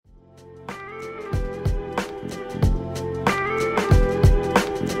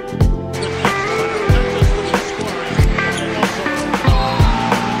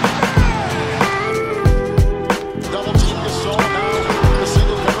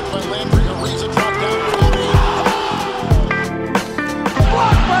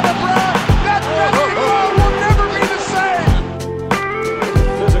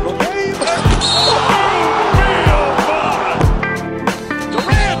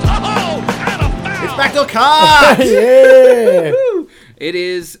Backdoor card! Yeah. It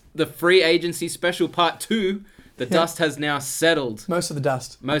is the free agency special part 2. The dust has now settled. Most of the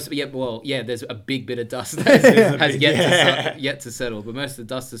dust. There's a big bit of dust that has yet to settle, but most of the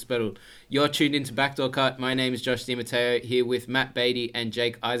dust has settled. You're tuned into Backdoor Cut. My name is Josh DiMatteo, here with Matt Beatty and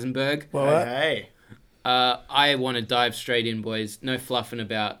Jake Eisenberg. Hey. I want to dive straight in, boys. No fluffing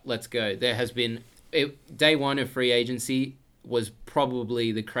about. Let's go. There has been... day one of free agency was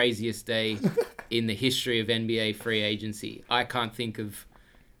probably the craziest day in the history of NBA free agency. I can't think of...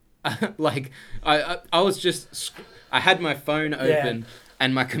 I was just... I had my phone open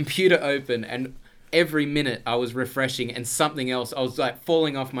and my computer open, and every minute I was refreshing and something else. I was like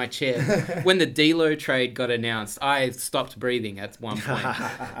falling off my chair. When the D'Lo trade got announced, I stopped breathing at one point.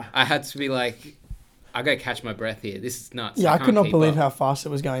 I had to be like... I gotta catch my breath here. This is nuts. Yeah, I could not believe how fast it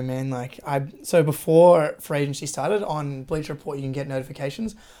was going, man. So before free agency started on Bleacher Report, you can get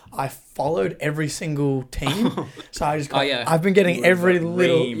notifications. I followed every single team, so I just got, I've been getting every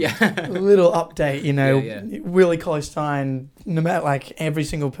little update. Willie Cauley-Stein, no matter every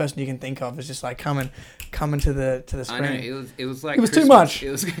single person you can think of is just coming to the screen. I know it was like it was too much.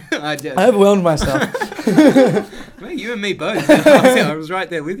 It was. I overwhelmed myself. Well, you and me both. I was right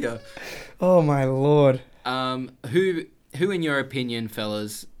there with you. Oh my lord. Who in your opinion,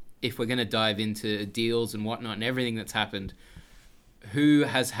 fellas, if we're gonna dive into deals and whatnot and everything that's happened, who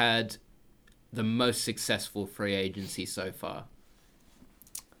has had the most successful free agency so far?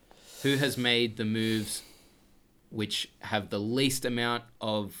 Who has made the moves which have the least amount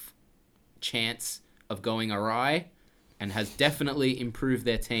of chance of going awry and has definitely improved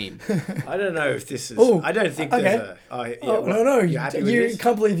their team? I don't know if this is... I don't think okay. No. You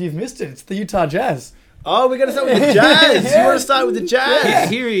can't believe you've missed it. It's the Utah Jazz. Oh, we're going to start with the Jazz. You want to start with the Jazz? Yeah,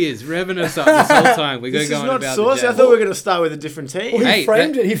 here he is, revving us up this whole time. We're going This is on not about saucy. the I Jazz. thought we were going to start with a different team. Well, he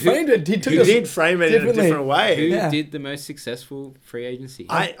framed it. He did frame it in a different way. Who did the most successful free agency?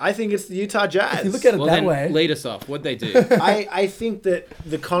 I think it's the Utah Jazz. If you look at it that way... lead us off. What'd they do? I think that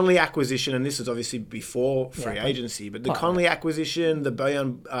the Conley acquisition, and this was obviously before free agency, but the Conley acquisition, the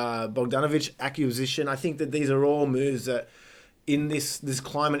Bojan Bogdanovic acquisition, I think that these are all moves that in this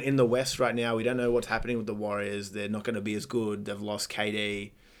climate in the West right now, we don't know what's happening with the Warriors. They're not going to be as good. They've lost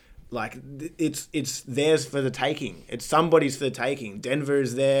KD. It's theirs for the taking. It's somebody's for the taking. Denver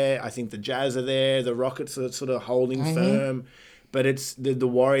is there. I think the Jazz are there. The Rockets are sort of holding firm. But it's the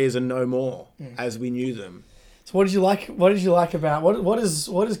Warriors are no more as we knew them. So what did you like? What did you like about what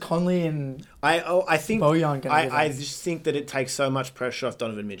is Conley and I think Bojan going to do? I just think that it takes so much pressure off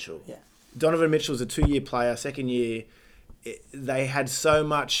Donovan Mitchell. Yeah, Donovan Mitchell's a 2-year player. Second year, they had so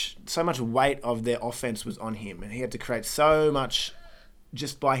much weight of their offense was on him, and he had to create so much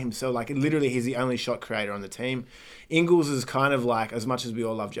just by himself. Literally, he's the only shot creator on the team. Ingles is kind of as much as we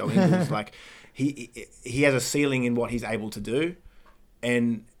all love Joe Ingles, he has a ceiling in what he's able to do,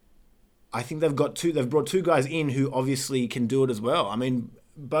 and I think they've brought 2 guys in who obviously can do it as well. I mean,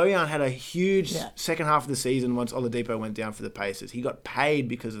 Bojan had a huge second half of the season once Oladipo went down for the Pacers. He got paid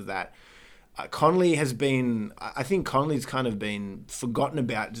because of that. Conley has been... I think Conley's kind of been forgotten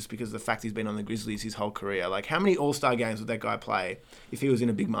about just because of the fact he's been on the Grizzlies his whole career. How many All-Star games would that guy play if he was in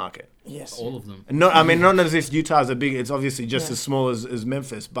a big market? Yes. All of them. Not as if Utah's a big... It's obviously just as small as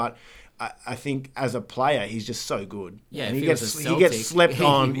Memphis, but I think as a player, he's just so good. Yeah, and if he was gets a Celtic, he gets slept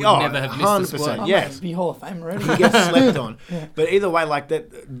on. He would never have missed the 100%. squad. Yes, Be Hall of Fame already. he gets slept on. But either way,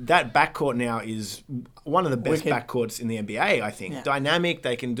 that backcourt now is one of the best backcourts in the NBA. I think dynamic.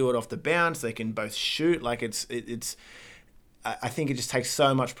 They can do it off the bounce. They can both shoot. It's. I think it just takes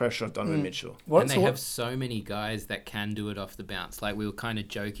so much pressure off Donovan Mitchell. And they have so many guys that can do it off the bounce. We were kind of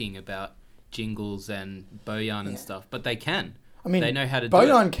joking about Jingles and Bojan and stuff, but they can. I mean, they know how to do it.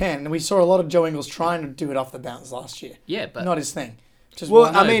 Bojan can. We saw a lot of Joe Ingles trying to do it off the bounce last year. Yeah, but... not his thing.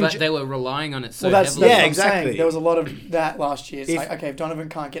 But they were relying on it so heavily. That's exactly. There was a lot of that last year. It's if Donovan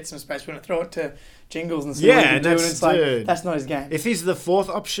can't get some space, we're going to throw it to Jingles and see what he can do. And it's that's not his game. If he's the 4th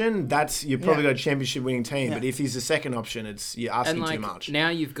option, you've probably got a championship winning team. Yeah. But if he's the 2nd option, you're asking too much. Now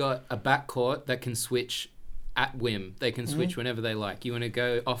you've got a backcourt that can switch at whim. They can switch whenever they like. You want to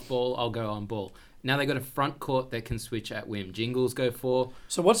go off ball, I'll go on ball. Now they got a front court that can switch at whim. Jingles go 4.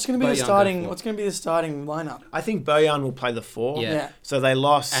 So what's going to be the starting? What's going to be the starting lineup? I think Bojan will play the 4. Yeah. So they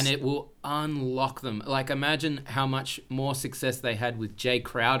lost, and it will unlock them. Imagine how much more success they had with Jay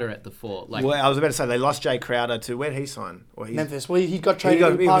Crowder at the 4. Well, I was about to say they lost Jay Crowder to where did he sign? Memphis. Well, he got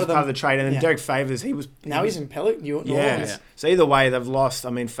traded. He was part of the trade, and then Derek Favors. Now he's in Pelican. Yeah. So either way, they've lost. I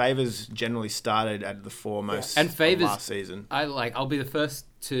mean, Favors generally started at the 4 most and Favors, last season. I'll be the first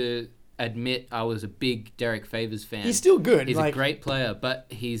to admit I was a big Derek Favors fan. He's still good. He's a great player, but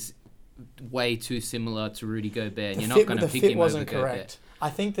he's way too similar to Rudy Gobert. You're not going to pick him over Gobert. The fit wasn't correct. I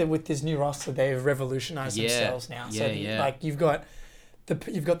think that with this new roster, they've revolutionized themselves now. Like you've got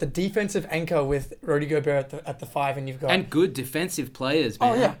the defensive anchor with Rudy Gobert at the 5, and you've got and good defensive players. Man.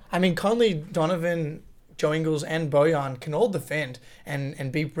 Oh yeah, I mean Conley, Donovan, Joe Ingles, and Bojan can all defend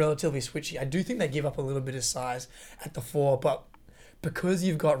and be relatively switchy. I do think they give up a little bit of size at the 4, but because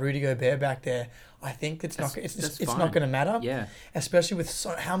you've got Rudy Gobert back there, I think it's not going to matter. Yeah, especially with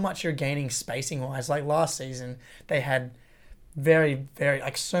how much you're gaining spacing wise. Like last season, they had very, very,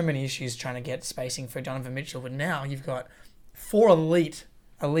 like so many issues trying to get spacing for Donovan Mitchell, but now you've got 4 elite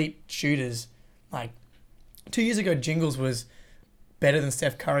shooters. Like 2 years ago, Jingles was better than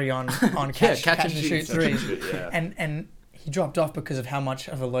Steph Curry on catch and shoot threes, and he dropped off because of how much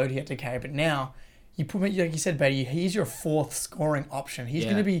of a load he had to carry. But now you put, like you said, Beatty, he's your 4th scoring option. He's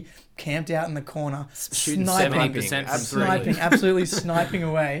going to be camped out in the corner, shooting 70% from 3, absolutely sniping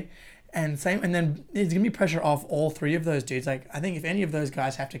away. And then there's going to be pressure off all 3 of those dudes. Like I think if any of those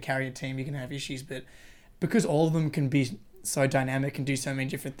guys have to carry a team, you're going to have issues. But because all of them can be so dynamic and do so many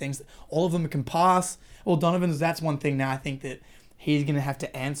different things, all of them can pass. Well, Donovan's, that's one thing now I think that he's going to have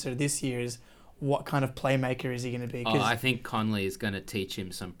to answer this year is what kind of playmaker is he going to be? I think Conley is going to teach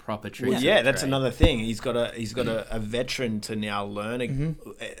him some proper tricks. Well, yeah, that's another thing. He's got a veteran to now learn.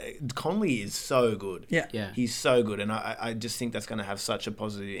 Mm-hmm. Conley is so good. Yeah. He's so good, and I just think that's going to have such a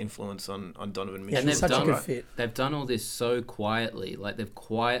positive influence on Donovan Mitchell. Yeah, and such a good fit. They've done all this so quietly. Like they've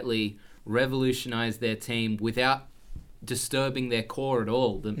quietly revolutionized their team without disturbing their core at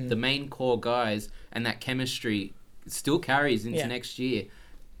all. The main core guys and that chemistry still carries into next year,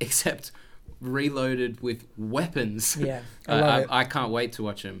 except reloaded with weapons. Yeah, I can't wait to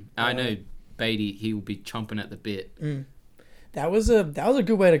watch him. I know Beatty, he will be chomping at the bit. That was a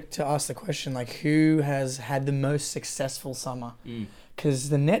good way to ask the question, like who has had the most successful summer? Because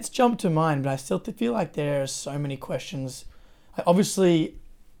the Nets jumped to mind, but I still feel like there are so many questions. Obviously,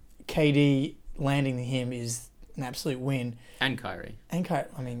 KD landing him is an absolute win. And Kyrie.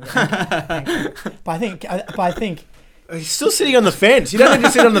 I mean, but I think. He's still sitting on the fence. You don't need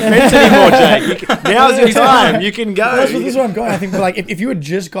to sit on the fence anymore, Jake. Now's your time. You can go. This is where I'm going. I think, like, if you had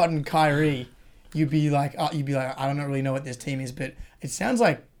just gotten Kyrie, you'd be like, I don't really know what this team is, but it sounds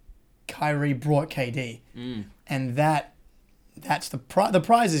like Kyrie brought KD, and that's the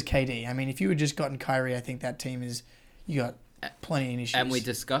prize is KD. I mean, if you had just gotten Kyrie, I think that team you got plenty of issues. And we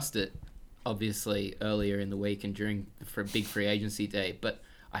discussed it, obviously, earlier in the week and during big free agency day, but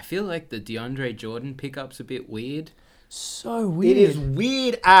I feel like the DeAndre Jordan pickup's a bit weird. So weird. It is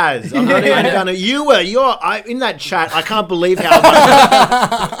weird as. I'm not even gonna. You're in that chat. I can't believe how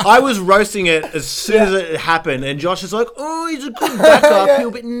much I was roasting it as soon as it happened, and Josh is like, "Oh, he's a good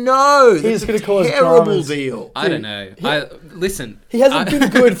backup." But no, that's a terrible deal. I don't know. Listen. He hasn't been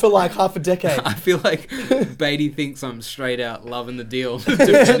good for like half a decade. I feel like Beatty thinks I'm straight out loving the deal.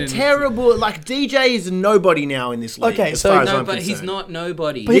 It's terrible. Like DJ is nobody now in this league. Okay, he's not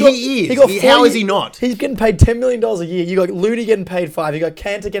nobody. But he is. How is he not? He's getting paid $10 million a year. You got Looney getting paid $5 million. You got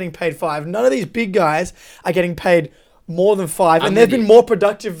Cantor getting paid $5 million. None of these big guys are getting paid more than $5 million, and they've been more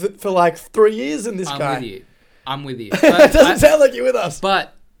productive for like 3 years than this guy. I'm with you. It doesn't sound like you're with us.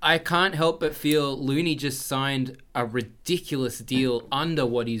 But I can't help but feel Looney just signed a ridiculous deal under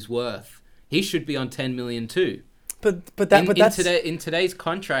what he's worth. He should be on $10 million too. But in today's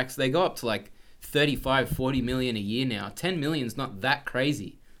contracts, they go up to like $35-40 million a year now. $10 million's not that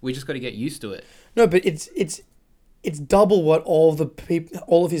crazy. We just got to get used to it. No, but it's double what all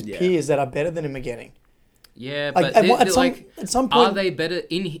of his peers that are better than him are getting. Yeah, but at some point, are they better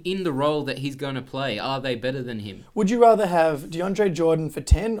in the role that he's going to play? Are they better than him? Would you rather have DeAndre Jordan for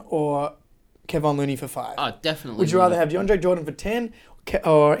 10 or Kevon Looney for 5? Oh, definitely. Would you rather have DeAndre Jordan for 10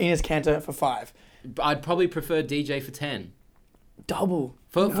 or Enes Kanter for 5? I'd probably prefer DJ for 10. Double.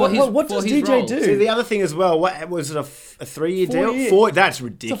 What does DJ do? See, the other thing as well, what was it, a 3-year deal? 4, that's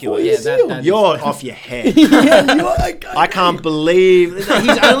ridiculous. You're off your head. I can't believe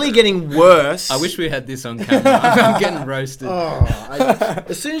he's only getting worse. I wish we had this on camera. I'm getting roasted.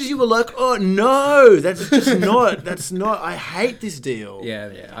 As soon as you were like, oh no, that's not, I hate this deal.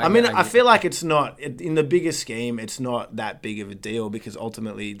 Yeah. I feel like it's not, in the bigger scheme, it's not that big of a deal because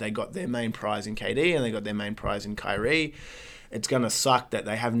ultimately they got their main prize in KD and they got their main prize in Kyrie. It's going to suck that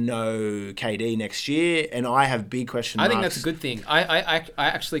they have no KD next year, and I have big question marks. I think that's a good thing. I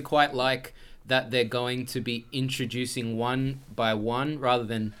actually quite like that they're going to be introducing one by one rather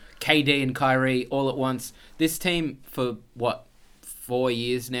than KD and Kyrie all at once. This team, for 4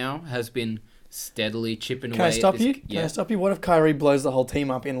 years now, has been steadily chipping away. Can I stop you? What if Kyrie blows the whole team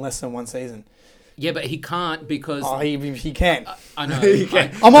up in less than one season? Yeah, but he can't because... Oh, he can't. I know.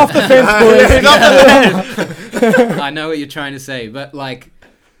 I'm off the fence, boys. I know what you're trying to say, but like,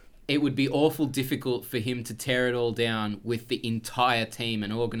 it would be awful difficult for him to tear it all down with the entire team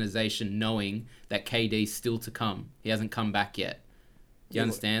and organization knowing that KD's still to come. He hasn't come back yet. Do you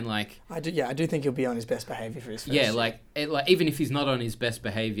understand? Like, I do think he'll be on his best behavior for his first. Yeah, like even if he's not on his best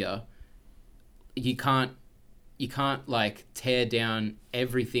behavior, you can't like tear down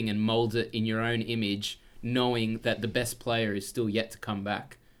everything and mold it in your own image, knowing that the best player is still yet to come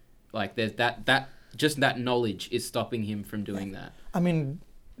back. Like there's that just that knowledge is stopping him from doing that. I mean,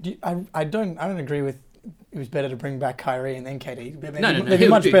 I don't agree with. It was better to bring back Kyrie and then KD. No. They'd be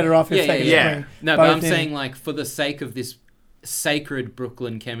much better off if they just bring. No, but I'm saying like for the sake of this sacred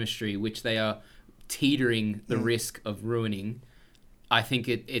Brooklyn chemistry, which they are teetering the risk of ruining, I think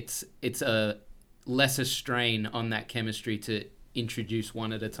it's a lesser strain on that chemistry to introduce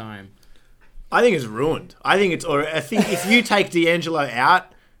one at a time. I think it's ruined. I think if you take D'Angelo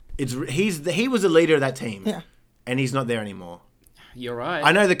out, he was the leader of that team, and he's not there anymore. You're right.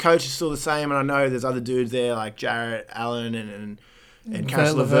 I know the coach is still the same, and I know there's other dudes there like Jarrett Allen and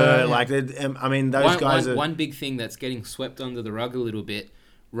Caris LeVert. Like, I mean, those guys are... One big thing that's getting swept under the rug a little bit,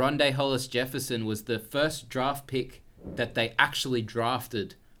 Rondae Hollis-Jefferson was the first draft pick that they actually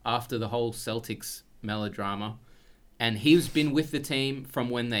drafted after the whole Celtics melodrama. And he's been with the team from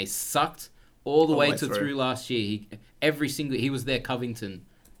when they sucked all the way through last year. He was their Covington,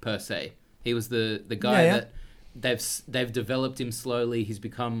 per se. He was the guy that they've developed him slowly. He's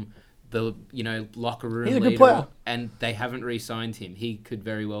become the locker room leader. He's a good player. And they haven't re-signed him. He could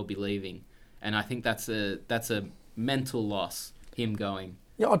very well be leaving. And I think that's a mental loss, him going.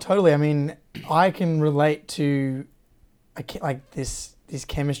 Yeah, totally. I mean, I can relate to this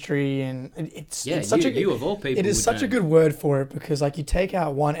chemistry, and it's such you of all people. It is such a good word for it, because like you take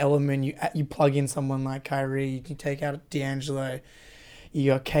out one element, you plug in someone like Kyrie, you take out D'Angelo,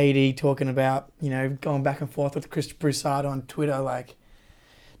 you got KD talking about going back and forth with Chris Broussard on Twitter. Like,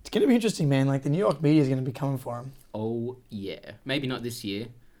 it's gonna be interesting, man. Like, the New York media is gonna be coming for him. Oh yeah, maybe not this year.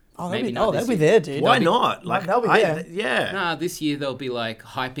 They'll be there, dude. Why not? Like, they'll be there. Yeah. Nah, this year they'll be like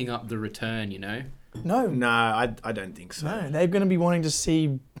hyping up the return. No, I don't think so. No, they're going to be wanting to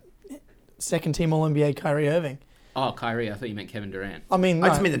see second team All NBA Kyrie Irving. Oh, Kyrie! I thought you meant Kevin Durant. I mean, I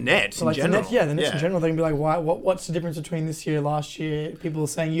just mean the Nets in general. The Nets in general. They can be like, why? What's the difference between this year, last year? People are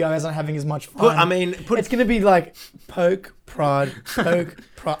saying you guys aren't having as much fun. It's going to be like poke, prod, poke,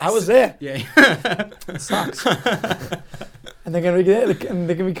 prod. I was there. Yeah, it sucks. And they're going to be there, and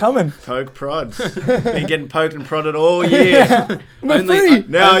they're going to be coming. Poke, prod. Been getting poked and prodded all year.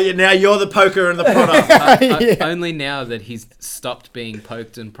 Now you're the poker and the prodder. Only now that he's stopped being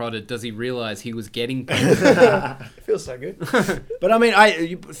poked and prodded does he realise he was getting poked. It feels so good. But I mean,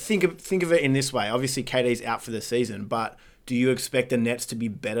 you think of it in this way. Obviously, KD's out for the season, but do you expect the Nets to be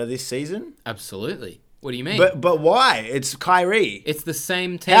better this season? Absolutely. What do you mean? But why? It's Kyrie. It's the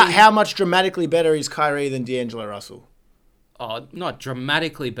same team. How much dramatically better is Kyrie than D'Angelo Russell? Oh, not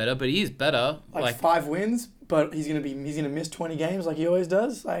dramatically better, but he is better. Like 5 wins, but he's gonna miss 20 games like he always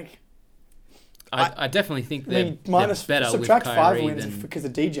does. Like, I definitely think they're better subtract with Kyrie 5 wins because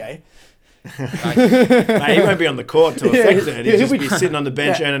of DJ. He won't be on the court to affect it. He'll just be sitting on the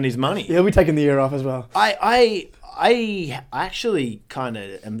bench earning his money. He'll be taking the year off as well. I actually kind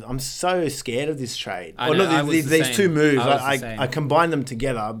of I'm so scared of this trade. These two moves. I combine them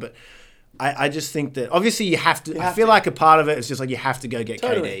together, but I just think that obviously you have to. I feel like a part of it is just like you have to go get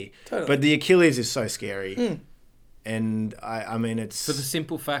KD. Totally. But the Achilles is so scary. And I mean, it's... For the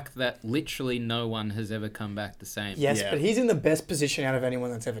simple fact that literally no one has ever come back the same. Yes, but he's in the best position out of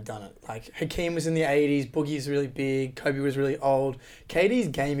anyone that's ever done it. Like, Hakeem was in the 80s, Boogie's really big, Kobe was really old. KD's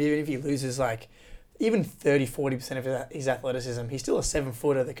game, even if he loses, like, even 30-40% of his athleticism, he's still a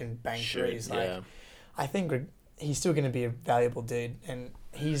 7-footer that can bang threes. Like, I think he's still going to be a valuable dude. And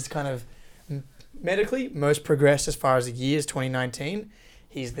he's kind of medically most progressed as far as the years, 2019.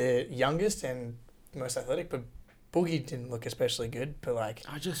 He's the youngest and most athletic, but Boogie didn't look especially good, but like...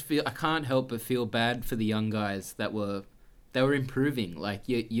 I can't help but feel bad for the young guys that were improving. Like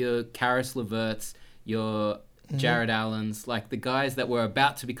your Caris LeVerts, your Jared Allens, like the guys that were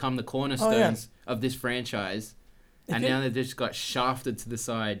about to become the cornerstones of this franchise. And now they've just got shafted to the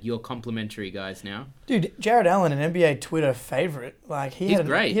side. You're complimentary guys now. Dude, Jared Allen, an NBA Twitter favorite. Like he's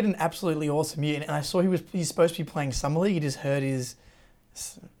great. He had an absolutely awesome year. And I saw he's supposed to be playing Summer League. He just hurt his...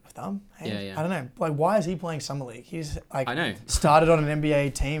 thumb? Yeah. I don't know. Like, why is he playing Summer League? He's like, I know. Started on an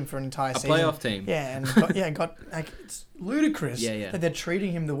NBA team for an entire season. A playoff team. Yeah, and got like, it's ludicrous that they're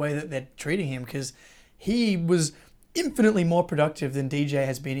treating him the way that they're treating him, because he was infinitely more productive than DJ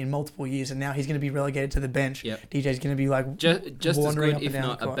has been in multiple years, and now he's going to be relegated to the bench. Yep. DJ's going to be like just as good, if down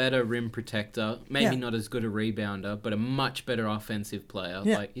not a better rim protector. Maybe not as good a rebounder, but a much better offensive player.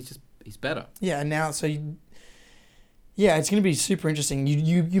 Yeah. Like he's better. Yeah, and now it's going to be super interesting.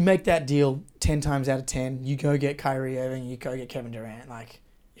 You make that deal 10 times out of 10. You go get Kyrie Irving, you go get Kevin Durant. Like,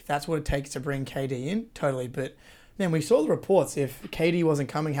 if that's what it takes to bring KD in, totally. But then we saw the reports. If KD wasn't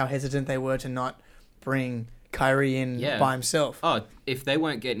coming, how hesitant they were to not bring Kyrie in by himself. Oh, if they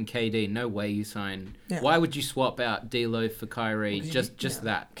weren't getting KD, no way you sign. Yeah. Why would you swap out D'Lo for Kyrie? Just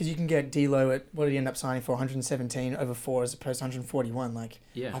that. Because you can get D'Lo at, what did he end up signing for? 117 over 4 as opposed to 141. Like,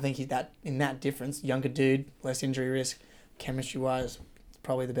 I think in that difference, younger dude, less injury risk, chemistry-wise, it's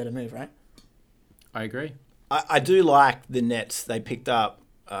probably the better move, right? I agree. I do like the Nets. They picked up,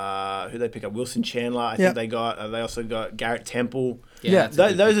 who they pick up? Wilson Chandler. I think they got. They also got Garrett Temple. Yeah,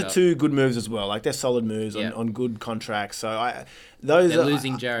 those are two good moves as well. Like, they're solid moves on good contracts. So they're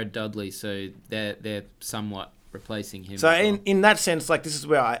losing Jared Dudley, so they're somewhat replacing him. So in that sense, like, this is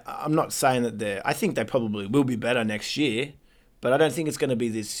where I'm not saying that I think they probably will be better next year, but I don't think it's going to be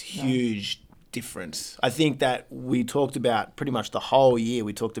this huge difference. I think that we talked about pretty much the whole year.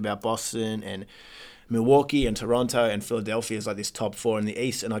 We talked about Boston and Milwaukee and Toronto and Philadelphia as like this top 4 in the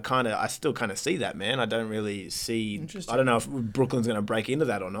East, and I still kind of see that, man. I don't really see. I don't know if Brooklyn's going to break into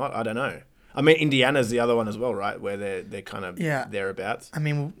that or not. I don't know. I mean, Indiana's the other one as well, right? Where they're kind of thereabouts. I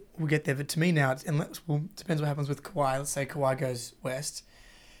mean, we'll get there, but to me now, it depends what happens with Kawhi. Let's say Kawhi goes west.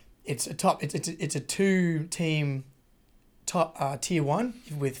 It's a 2-team top tier 1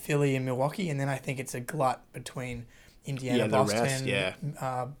 with Philly and Milwaukee, and then I think it's a glut between Indiana,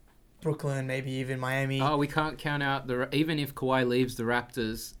 Boston, Brooklyn, maybe even Miami. Oh, we can't count out even if Kawhi leaves the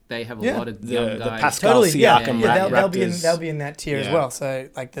Raptors, they have a lot of young guys. The Pascal Siakam Raptors. They'll be in that tier as well. So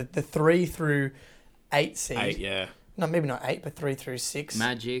like the 3 through 8 seed. No, maybe not 8, but 3 through 6.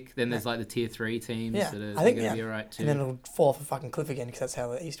 Magic. Then there's like the tier 3 teams that are I think going to be alright too. And then it'll fall off a fucking cliff again because that's how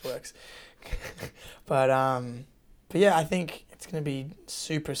the East works. But yeah, I think it's going to be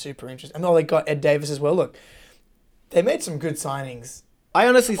super, super interesting. And they got Ed Davis as well. Look, they made some good signings. I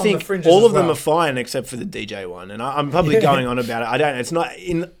honestly think all of them are fine except for the DJ one, and I'm probably going on about it. It's not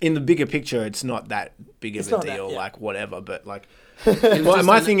in the bigger picture. It's not that big of a deal, like whatever. But like,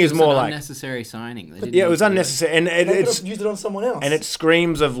 my thing is more like unnecessary signing. It was unnecessary, and it's used it on someone else, and it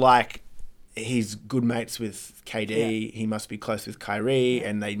screams of like he's good mates with KD. He must be close with Kyrie,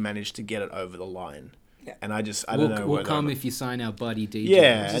 and they managed to get it over the line. Yeah. And I don't know. We'll come if you sign our buddy DJ.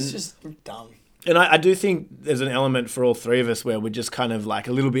 Yeah, it's just dumb. And I do think there's an element for all three of us where we're just kind of like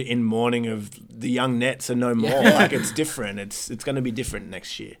a little bit in mourning of the young Nets and no more. Like, it's different. It's going to be different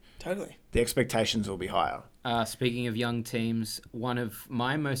next year. Totally. The expectations will be higher. Speaking of young teams, one of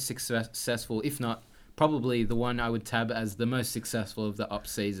my most successful, if not probably the one I would tab as the most successful of the up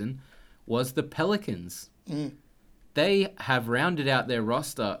season, was the Pelicans. Mm. They have rounded out their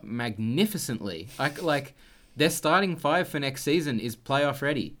roster magnificently. Like their starting 5 for next season is playoff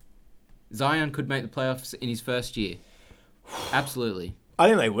ready. Zion could make the playoffs in his first year. Absolutely. I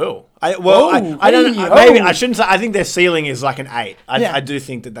think they will. I don't. Maybe I shouldn't say. I think their ceiling is like an 8. I do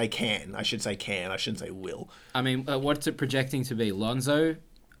think that they can. I should say can. I shouldn't say will. I mean, what's it projecting to be? Lonzo,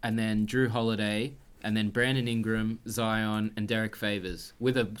 and then Drew Holiday, and then Brandon Ingram, Zion, and Derek Favors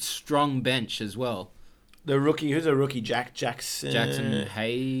with a strong bench as well. The rookie, who's a rookie? Jackson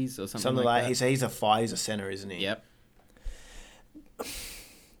Hayes or something like that. He's a 5. He's a center, isn't he? Yep.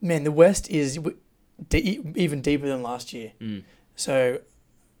 Man, the West is even deeper than last year. Mm. So,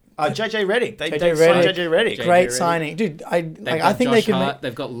 JJ Redick. They signed JJ Redick. Great signing, dude. I think they can.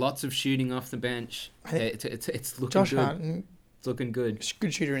 They've got lots of shooting off the bench. It's looking Josh good. Hart, it's looking good.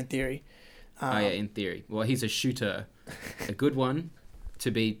 Good shooter in theory. In theory. Well, he's a shooter, a good one to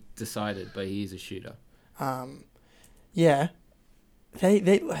be decided, but he is a shooter. Yeah,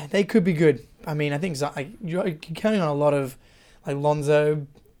 they could be good. I mean, I think you're counting on a lot of. Like, Lonzo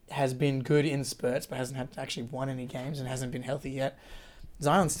has been good in spurts, but hasn't actually won any games and hasn't been healthy yet.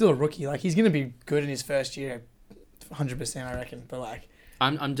 Zion's still a rookie. Like, he's going to be good in his first year, 100%, I reckon. But, like...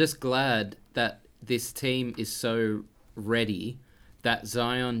 I'm just glad that this team is so ready that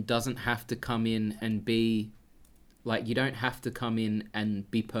Zion doesn't have to come in and be... Like, you don't have to come in and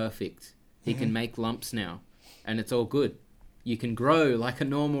be perfect. He can make lumps now, and it's all good. You can grow like a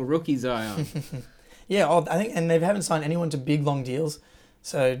normal rookie, Zion. Yeah, I think, and they haven't signed anyone to big, long deals,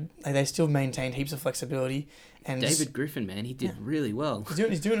 so they still maintained heaps of flexibility. And David Griffin, man, he did really well.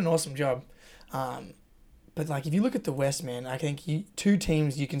 He's doing an awesome job. But like, if you look at the West, man, I think 2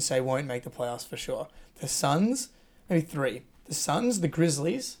 teams you can say won't make the playoffs for sure. The Suns, maybe 3. The Suns, the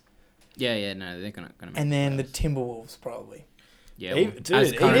Grizzlies, Yeah, no, they're gonna make and then the playoffs. Timberwolves probably. Yeah,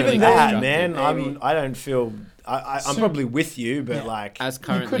 Even that, man, I don't feel. I'm probably with you, but as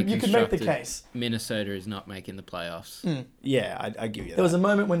currently you could make the case. Minnesota is not making the playoffs. Yeah, I give you that. There was a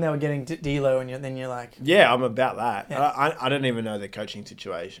moment when they were getting D'Lo, and then you're like, yeah, I'm about that. Yeah. I don't even know their coaching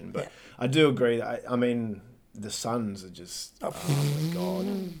situation, but I do agree. That, I mean, the Suns are just. Oh my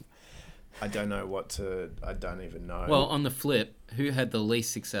god. I don't know I don't even know. Well, on the flip, who had the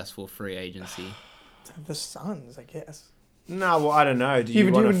least successful free agency? the Suns, I guess. No, well, I don't know. Do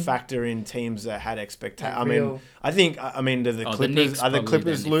you want to factor in teams that had expectations? I mean, do the Clippers? Are the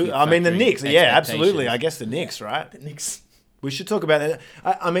Clippers lose? I mean, the Knicks. Yeah, absolutely. I guess the Knicks, right? The Knicks. We should talk about that.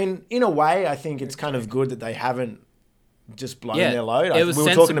 I mean, in a way, I think it's kind of good that they haven't just blown their load. It was we were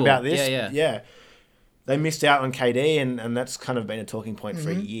sensible. talking about this. Yeah. They missed out on KD, and that's kind of been a talking point for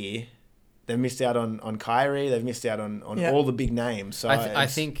a year. They've missed out on Kyrie. They've missed out on all the big names. So I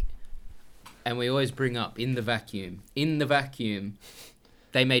think, and we always bring up in the vacuum,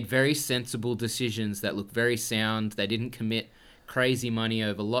 they made very sensible decisions that look very sound. They didn't commit crazy money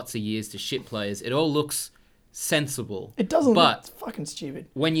over lots of years to shit players. It all looks sensible. It doesn't look fucking stupid.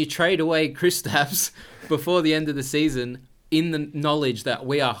 When you trade away Kristaps before the end of the season, in the knowledge that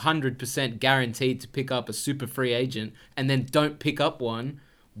we are 100% guaranteed to pick up a super free agent and then don't pick up one,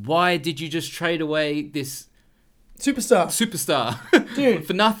 why did you just trade away this superstar dude,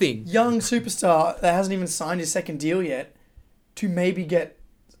 for nothing? Young superstar that hasn't even signed his second deal yet to maybe get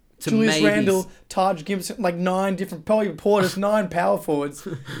Julius Randle, Taj Gibson, like 9 different Portis, 9 power forwards.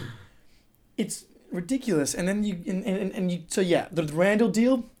 It's ridiculous. And then the Randle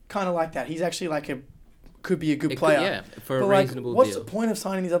deal, kind of like that. He's actually could be a good player. For a reasonable deal. What's the point of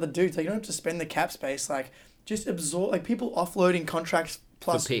signing these other dudes? Like, you don't have to spend the cap space. Like, just absorb. Like, people offloading contracts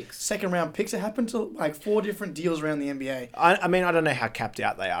plus second round picks. It happened to 4 different deals around the NBA. I mean, I don't know how capped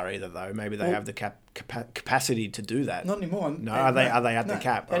out they are either, though. Maybe they have the capacity to do that. Not anymore. No, are they at the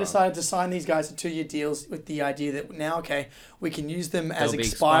cap? They decided to sign these guys to 2-year deals with the idea that now, we can use them as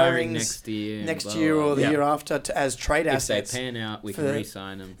expiring next year or the year after as trade assets. If they pan out, we can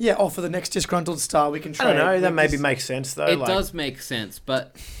re-sign them. Yeah, or for the next disgruntled star, we can trade. I don't know. That maybe makes sense, though. It does make sense,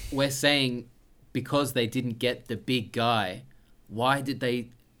 but we're saying because they didn't get the big guy, why did they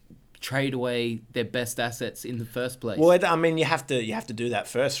trade away their best assets in the first place? Well, I mean, you have to do that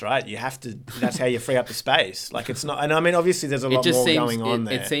first, right? You have to. That's how you free up the space. Like, it's not. And I mean, obviously, there's a lot more going on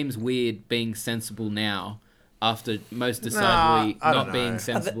there. It seems weird being sensible now, after most decidedly not being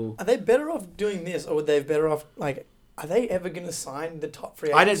sensible. Are they better off doing this, or would they be better off Are they ever going to sign the top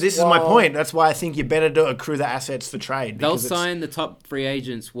free agents? This is my point. That's why I think you better accrue the assets for trade. They'll sign the top free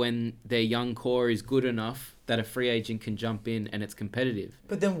agents when their young core is good enough that a free agent can jump in and it's competitive.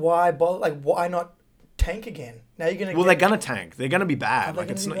 But then why bother? Why not tank again? Now you're gonna. Well, they're gonna tank. They're gonna be bad.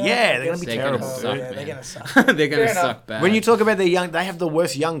 It's not. Yeah, they're gonna be terrible. They're gonna suck. They're gonna suck bad. When you talk about they have the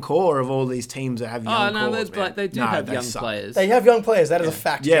worst young core of all these teams that have young cores. They do have young players. They have young players. That is a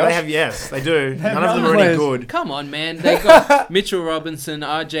fact. Yeah, Josh. they have. Yes, they do. None of them are any good. Come on, man. They got Mitchell Robinson,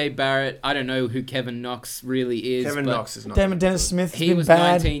 R.J. Barrett. I don't know who Kevin Knox really is. Kevin Knox is not. Dennis Smith. He was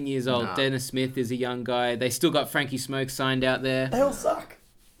 19 years old. No. Dennis Smith is a young guy. They still got Frankie Smoke signed out there. They all suck.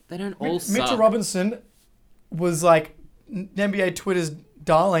 They don't all suck. Mitchell Robinson was NBA Twitter's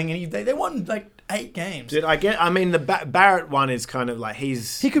darling, and they won 8 games. Dude, I mean, the Barrett one is kind of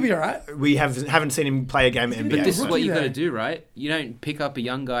he could be alright. We haven't seen him play a game in NBA. But this is what you got to do, right? You don't pick up a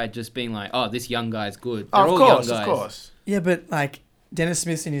young guy just being like, oh, this young guy's good. They're all young guys. Of course. Yeah, but Dennis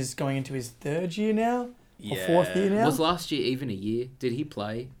Smith is going into his 3rd year now, or 4th year now. Was last year even a year? Did he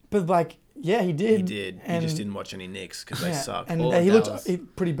play? But yeah, he did. He did. He just didn't watch any Knicks because they suck. And he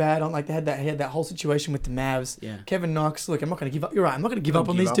looked pretty bad on he had that whole situation with the Mavs. Yeah. Kevin Knox, look, I'm not going to give up. You're right. I'm not going to give up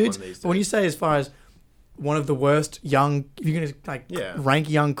on these dudes. But when you say as far as one of the worst young, if you're going to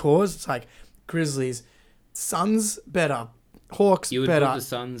rank young cores, it's Grizzlies, Suns better, Hawks you would better. put the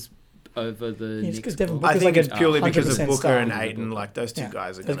Suns over the Knicks. I think it's purely because of Booker and Ayton. Those two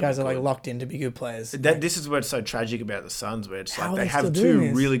guys are. Those guys are locked in to be good players. This is what's so tragic about the Suns, where it's they have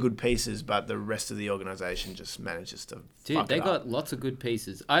 2 really good pieces, but the rest of the organization just manages to. Dude, they got lots of good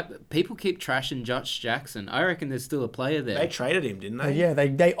pieces. People keep trashing Josh Jackson. I reckon there's still a player there. They traded him, didn't they? Yeah,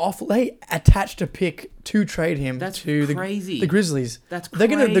 they attached a pick to trade him. That's to crazy. The Grizzlies. That's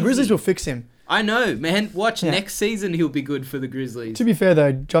crazy. The Grizzlies will fix him. I know, man. Watch next season. He'll be good for the Grizzlies. To be fair,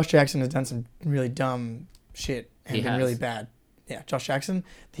 though, Josh Jackson has done some really dumb shit and been really bad. Yeah, Josh Jackson.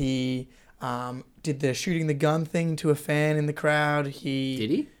 He did the shooting the gun thing to a fan in the crowd. Did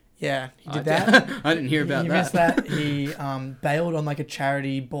he? Yeah, he did that. I didn't hear about that. He missed that. He bailed on a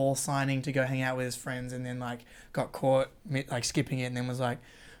charity ball signing to go hang out with his friends, and then got caught skipping it, and then was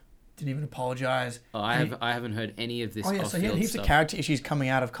didn't even apologize. Oh, I haven't heard any of this. Oh yeah, so he had heaps of character issues coming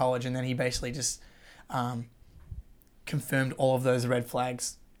out of college, and then he basically just confirmed all of those red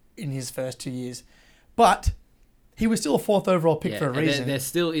flags in his first 2 years. But he was still a 4th overall pick for a reason. There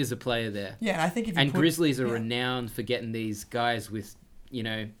still is a player there. Yeah, and I think Grizzlies are renowned for getting these guys with,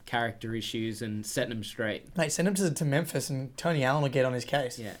 character issues and setting them straight. Mate, send him to Memphis and Tony Allen will get on his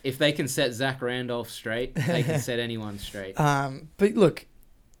case. Yeah, if they can set Zach Randolph straight, they can set anyone straight. But look,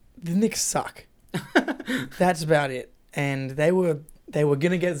 the Knicks suck. That's about it. And they were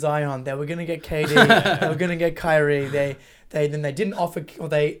gonna get Zion. They were gonna get KD. They were gonna get Kyrie. They didn't offer, or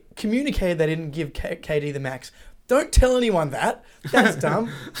they communicated they didn't give KD the max. Don't tell anyone that. That's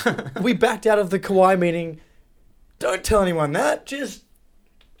dumb. We backed out of the Kawhi meeting. Don't tell anyone that. Just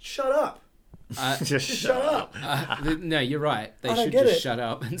shut up. Just shut up. No, you're right. They should just shut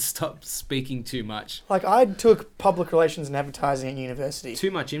up and stop speaking too much. Like, I took public relations and advertising at university. Too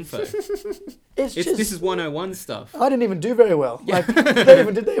much info. This is 101 stuff. I didn't even do very well. Like,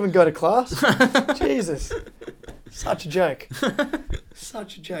 did they even go to class? Jesus. Such a joke.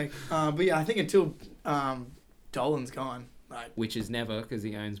 Such a joke. But yeah, I think until Dolan's gone. Like, which is never, because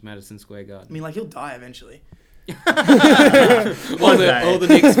he owns Madison Square Garden. I mean, like, he'll die eventually. all the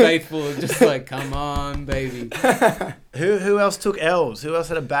Knicks faithful are just like, come on, baby. Who else took L's? Who else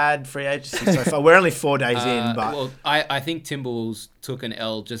had a bad free agency so far? We're only 4 days in, but... Well, I think Timberwolves took an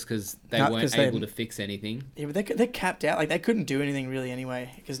L just because they weren't able to fix anything. Yeah, but they're capped out. Like, they couldn't do anything really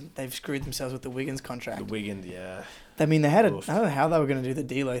anyway because they've screwed themselves with the Wiggins contract. The Wiggins, yeah. I mean, they had I don't know how they were going to do the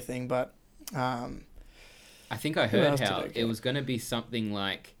D'Lo thing, but... I think I heard how it was going to be something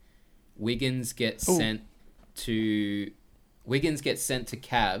like Wiggins gets sent to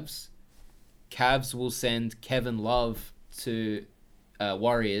Cavs. Cavs will send Kevin Love to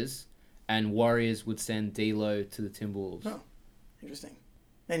Warriors, and Warriors would send D'Lo to the Timberwolves. Oh, interesting.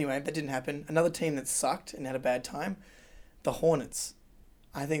 Anyway, that didn't happen. Another team that sucked and had a bad time, the Hornets.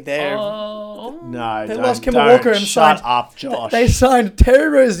 I think they're... No, they lost Kemba Walker and shut up, Josh. They signed Terry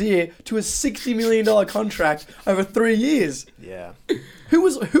Rozier to a $60 million contract over 3 years. Yeah. Who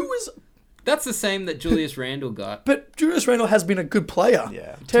was... That's the same that Julius Randle got. But Julius Randle has been a good player.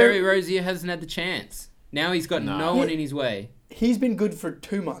 Yeah. Terry Rozier hasn't had the chance. Now he's got no one in his way. He's been good for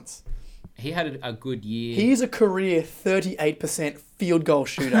 2 months. He had a good year. He's a career 38% field goal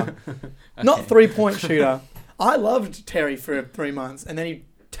shooter. Not 3-point shooter. I loved Terry for 3 months, and then he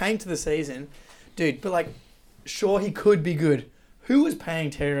tanked the season. Dude, but like, sure, he could be good. Who was paying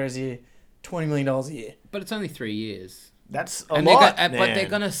Terry Rozier $20 million a year? But it's only 3 years. That's a lot, but they're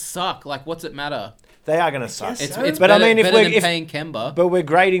going to suck. Like, what's it matter? They are going to suck. It's but better, I mean, if we're paying Kemba. But we're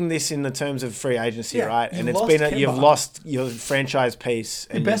grading this in the terms of free agency, right? And you've lost your franchise piece.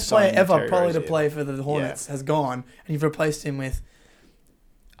 The best player ever probably to play for the Hornets has gone, and you've replaced him with...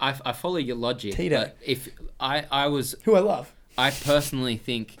 I follow your logic, Tito. but if I was... Who I love. I personally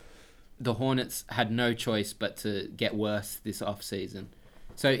think the Hornets had no choice but to get worse this offseason.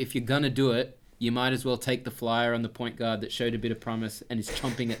 So if you're going to do it, you might as well take the flyer on the point guard that showed a bit of promise and is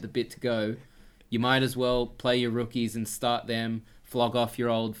chomping at the bit to go. You might as well play your rookies and start them, flog off your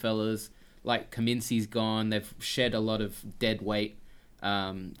old fellas. Like, Kaminsky's gone. They've shed a lot of dead weight.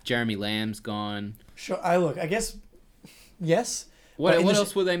 Jeremy Lamb's gone. Sure. I guess, yes. What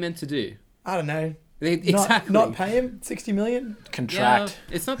else were they meant to do? I don't know. Exactly. Not pay him $60 million? Contract.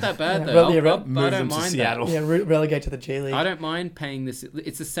 Yeah, it's not that bad, though. I don't mind that. Yeah, relegate to the G League. I don't mind paying this.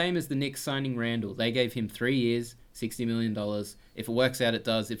 It's the same as the Knicks signing Randall. They gave him 3 years, $60 million. If it works out, it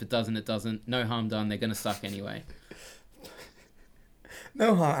does. If it doesn't, it doesn't. No harm done. They're going to suck anyway.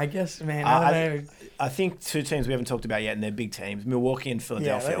 No harm, I guess, man. I don't know. I think two teams we haven't talked about yet, and they're big teams, Milwaukee and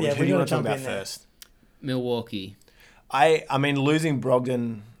Philadelphia. Who do you want to talk about first? Milwaukee. I mean, losing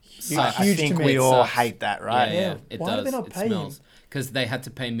Brogdon... I think we all hate that, right? Yeah, it Why does. Did they not pay him? Because they had to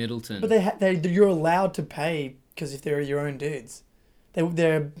pay Middleton. But you're allowed to pay because if they're your own dudes,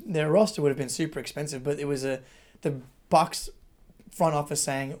 their roster would have been super expensive. But it was the Bucks front office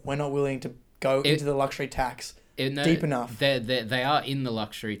saying we're not willing to go into the luxury tax deep enough. They are in the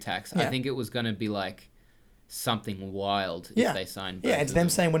luxury tax. Yeah. I think it was going to be like something wild if they signed. Yeah, it's them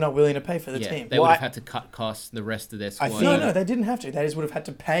saying we're not willing to pay for the team. They would have had to cut costs the rest of their squad. No, they didn't have to. They just would have had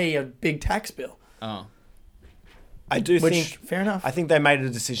to pay a big tax bill. Oh. I think fair enough. I think they made a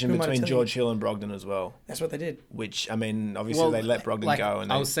decision between George Hill and Brogdon as well. That's what they did. Which, I mean, obviously they let Brogdon go. And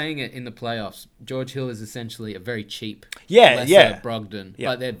I was saying it in the playoffs. George Hill is essentially a very cheap Brogdon. Yeah.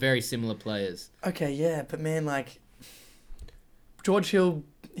 But they're very similar players. Okay, yeah, but man, like George Hill,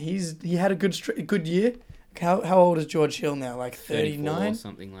 he had a good year. How old is George Hill now? Like 39 or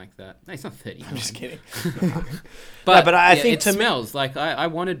something like that. No, he's not 39. I'm just kidding. but I think it smells like I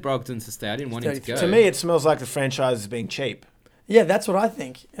wanted Brogdon to stay. I didn't want him to go. To me, it smells like the franchise is being cheap. Yeah, that's what I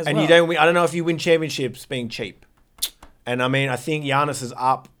think. You don't win. I don't know if you win championships being cheap. And I mean, I think Giannis is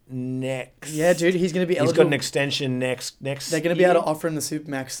up next. Yeah, dude, he's going to be eligible. He's got an extension next. They're going to be able to offer him the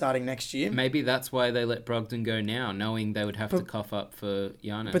Supermax starting next year. Maybe that's why they let Brogdon go now, knowing they would have to cough up for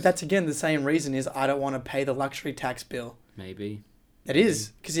Giannis. But that's again the same reason is I don't want to pay the luxury tax bill. Maybe. It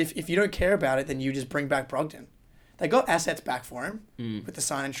is because if you don't care about it, then you just bring back Brogdon. They got assets back for him with the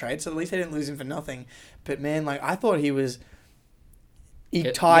sign and trade, so at least they didn't lose him for nothing. But man, like I thought he was. He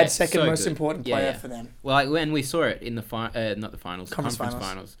tied second most important player for them. Well, when we saw it in the not the finals, conference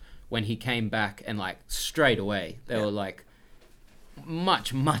finals, when he came back and like straight away, they were like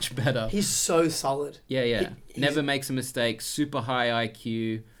much better. He's so solid. Yeah. Never makes a mistake. Super high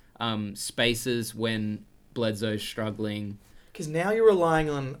IQ. Spaces when Bledsoe's struggling. Because now you're relying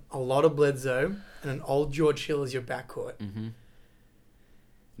on a lot of Bledsoe and an old George Hill as your backcourt. Mm-hmm.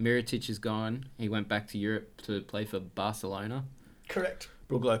 Mirotic is gone. He went back to Europe to play for Barcelona. Correct.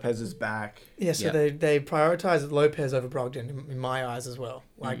 Brook Lopez is back. Yeah, so they prioritized Lopez over Brogdon in my eyes as well.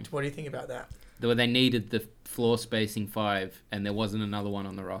 Like, what do you think about that? They needed the floor spacing 5, and there wasn't another one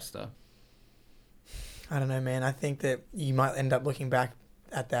on the roster. I don't know, man. I think that you might end up looking back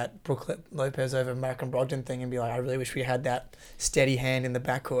at that Brook Lopez over Malcolm Brogdon thing and be like, I really wish we had that steady hand in the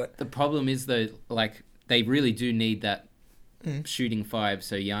backcourt. The problem is, though, like, they really do need that shooting 5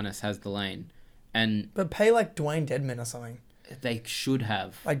 so Giannis has the lane. But pay like Dwayne Dedmon or something. They should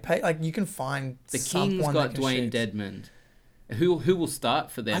have. You can find the Kings got Dwayne Dedmon. Who will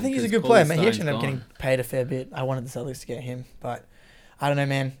start for them? I think he's a good player. Man, he actually ended up getting paid a fair bit. I wanted the Celtics to get him, but I don't know,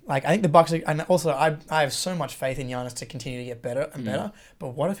 man. Like I think the Bucks, and also I have so much faith in Giannis to continue to get better and better. But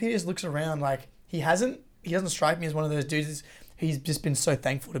what if he just looks around like he doesn't strike me as one of those dudes. He's just been so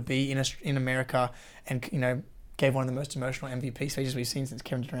thankful to be in America, and gave one of the most emotional MVP speeches we've seen since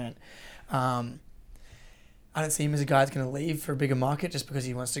Kevin Durant. I don't see him as a guy that's going to leave for a bigger market just because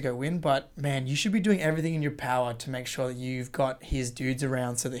he wants to go win. But, man, you should be doing everything in your power to make sure that you've got his dudes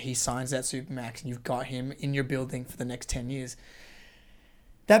around so that he signs that Supermax and you've got him in your building for the next 10 years.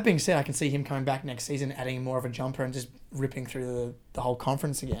 That being said, I can see him coming back next season, adding more of a jumper and just ripping through the whole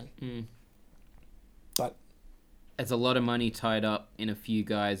conference again. But there's a lot of money tied up in a few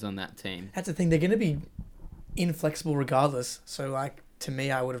guys on that team. That's the thing. They're going to be inflexible regardless. So, like, to me,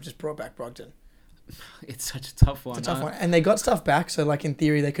 I would have just brought back Brogdon. It's such a tough one. It's a tough one. And they got stuff back, so like in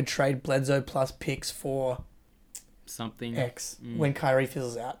theory they could trade Bledsoe plus picks for something X when Kyrie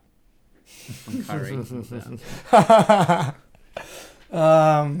fizzles out. When Kyrie fizzles out.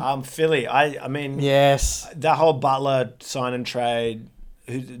 Philly. I mean, yes, that whole Butler sign and trade,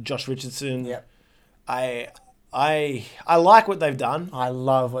 Josh Richardson. Yep. I like what they've done. I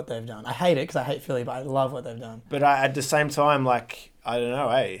love what they've done. I hate it because I hate Philly, but I love what they've done. But at the same time, like, I don't know,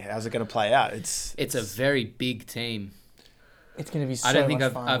 how's it going to play out? It's a very big team. It's going to be so I don't think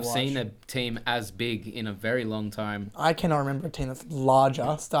much fun I've to watch. seen a team as big in a very long time. I cannot remember a team that's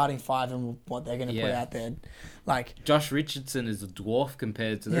larger, starting 5 and what they're going to put out there. Like Josh Richardson is a dwarf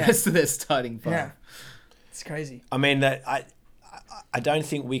compared to the rest of their starting 5. Yeah. It's crazy. I mean, that I don't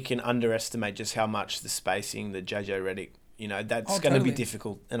think we can underestimate just how much the spacing that JJ Redick, that's going to be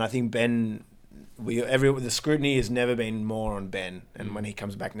difficult. And I think Ben, the scrutiny has never been more on Ben. And when he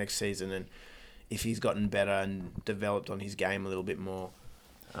comes back next season, and if he's gotten better and developed on his game a little bit more,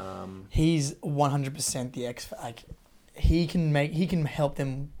 he's 100% the X. Like he can help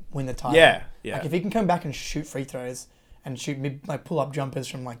them win the title. Yeah. Like if he can come back and shoot free throws and shoot pull up jumpers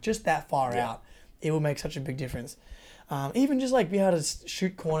from like just that far out, it will make such a big difference. Even just like be able to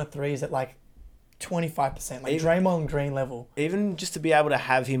shoot corner threes at like 25%, like Draymond Green level. Even just to be able to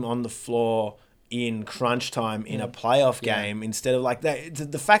have him on the floor in crunch time in a playoff game instead of like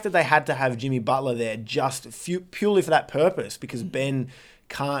that. The fact that they had to have Jimmy Butler there just purely for that purpose because Ben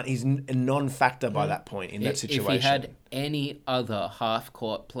can't. He's a non-factor by that point in that situation. If he had any other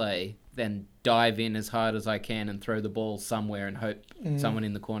half-court play, then dive in as hard as I can and throw the ball somewhere and hope someone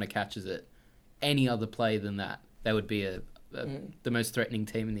in the corner catches it. Any other play than that, they would be the most threatening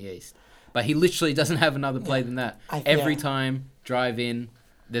team in the East. But he literally doesn't have another play than that. Every time, drive in,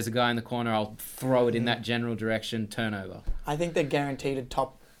 there's a guy in the corner, I'll throw it in that general direction, turnover. I think they're guaranteed a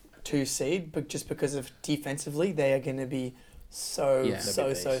top 2 seed, but just because of defensively, they are going to be so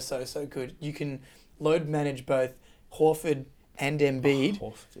good. You can load manage both Horford and Embiid.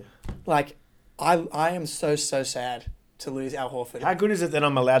 Horford, Like, I am so sad to lose Al Horford. How good is it that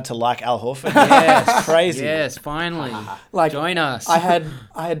I'm allowed to like Al Horford? Yes, crazy. Yes, finally. Like, join us. I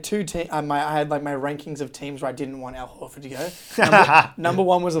had two teams. I had like my rankings of teams where I didn't want Al Horford to go. Number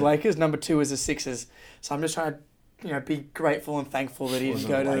one was the Lakers. Number two was the Sixers. So I'm just trying to, be grateful and thankful that he didn't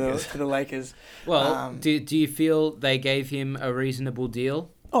go to the Lakers. Well, do you feel they gave him a reasonable deal?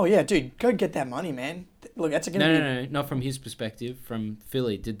 Oh yeah, dude, go get that money, man. Look, that's no, not from his perspective. From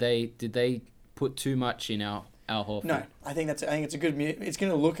Philly, did they put too much in Al Horford? No, I think it's a good. It's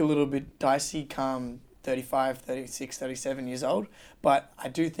going to look a little bit dicey come 35, 36, 37 years old, but I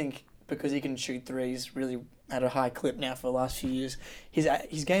do think because he can shoot threes really at a high clip now for the last few years, his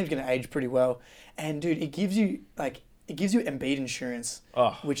game's going to age pretty well. And dude, it gives you Embiid insurance,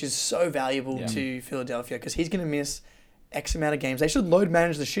 which is so valuable to Philadelphia because he's going to miss X amount of games. They should load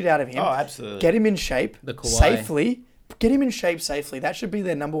manage the shit out of him. Oh, absolutely. Get him in shape safely. Get him in shape safely. That should be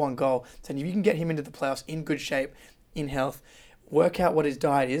their number one goal. So if you can get him into the playoffs in good shape, in health, work out what his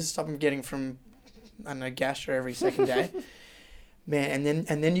diet is, stop him getting from, gastro every second day. Man,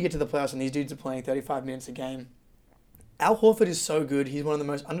 and then you get to the playoffs and these dudes are playing 35 minutes a game. Al Horford is so good. He's one of the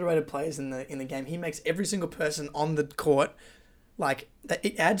most underrated players in the game. He makes every single person on the court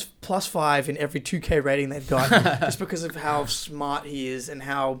it adds +5 in every 2K rating they've got just because of how smart he is and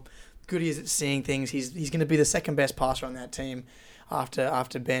how good he is at seeing things. He's going to be the second best passer on that team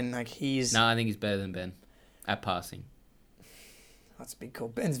after Ben. I think he's better than Ben at passing. That's a big call.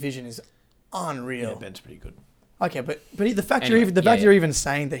 Ben's vision is unreal. Yeah, Ben's pretty good. Okay, but the fact you're even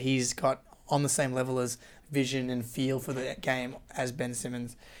saying that he's got on the same level as vision and feel for the game as Ben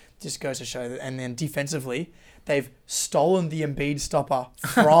Simmons just goes to show that. And then defensively, they've stolen the Embiid stopper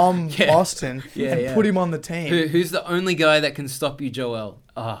from Boston and put him on the team. Who's the only guy that can stop you, Joel?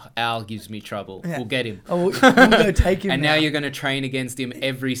 Oh, Al gives me trouble. Yeah. We'll get him. Oh, we'll go take him. And now you're going to train against him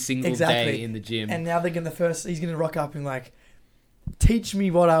every single day in the gym. And now he's going to rock up and teach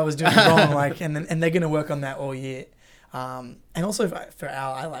me what I was doing wrong. And they're going to work on that all year. And also for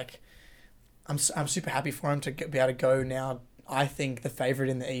Al, I'm super happy for him to be able to go now. I think the favorite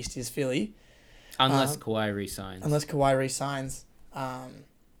in the East is Philly. Unless Kawhi resigns. And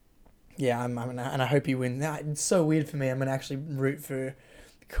I hope he wins. Now, it's so weird for me. I'm going to actually root for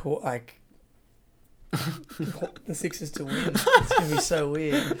the Sixers to win. It's going to be so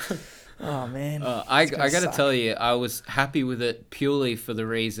weird. Oh, man. I got to tell you, I was happy with it purely for the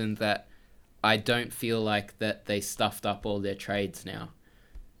reason that I don't feel like that they stuffed up all their trades now.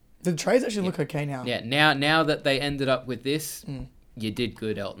 The trades actually look okay now. Yeah, now that they ended up with this, you did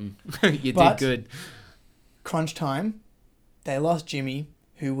good, Elton. Did good. Crunch time, they lost Jimmy,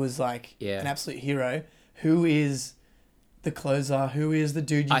 who was an absolute hero. Who is the closer? Who is the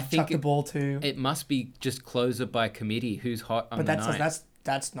dude you chuck the ball to? It must be just closer by committee. Who's hot on the night? But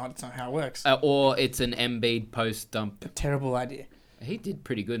that's not how it works. Or it's an Embiid post dump. A terrible idea. He did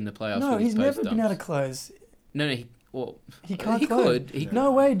pretty good in the playoffs. No, he's never been able to close. No, he can't. He close. could.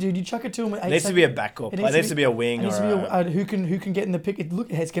 No way, dude. You chuck it to him. It needs to be a backcourt. It needs to be a wing. Who can get in the pick?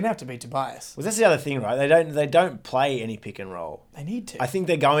 It's gonna have to be Tobias. Well, that's the other thing, right? They don't play any pick and roll. They need to. I think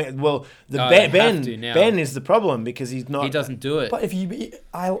they're going. Well, Ben is the problem because he's not. He doesn't do it. But if you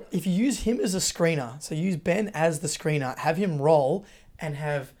use him as a screener, so use Ben as the screener, have him roll, and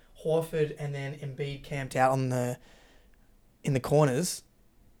have Horford and then Embiid camped out in the corners,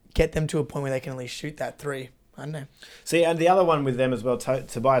 get them to a point where they can at least shoot that three. I don't know. See, and the other one with them as well,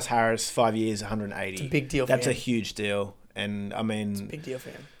 Tobias Harris, 5 years, 180. It's a big deal for him. That's a huge deal. And, I mean... It's a big deal for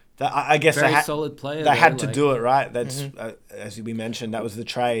him. I guess solid player. They had to do it, right? That's as we mentioned, that was the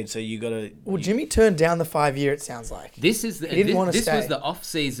trade. So you got to... Well, Jimmy turned down the 5 year, it sounds like. This was the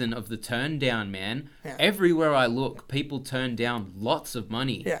off-season of the turn down, man. Yeah. Everywhere I look, people turn down lots of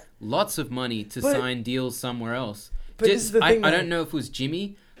money. Yeah. Lots of money to sign deals somewhere else. But I don't know if it was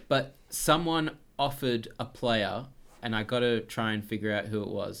Jimmy, but someone offered a player, and I got to try and figure out who it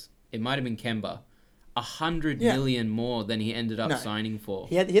was. It might have been Kemba. $100 million more than he ended up signing for.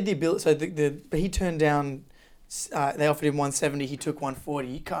 He had the ability. So but he turned down. They offered him 170. He took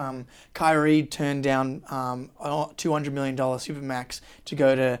 140. Kyrie turned down $200 million supermax to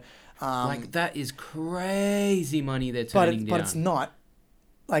go to. That is crazy money they're turning down. But it's not.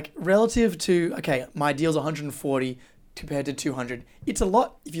 Relative to my deal's 140 compared to 200. It's a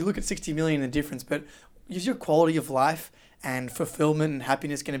lot if you look at 60 million in the difference. But is your quality of life and fulfillment and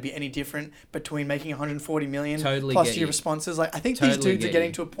happiness going to be any different between making 140 million plus your responses? I think these dudes are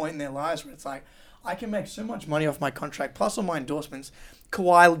getting to a point in their lives where it's I can make so much money off my contract plus all my endorsements.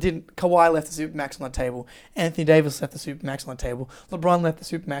 Kawhi left the Supermax on the table. Anthony Davis left the Supermax on the table. LeBron left the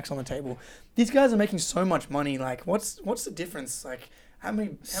Supermax on the table. These guys are making so much money. What's the difference? How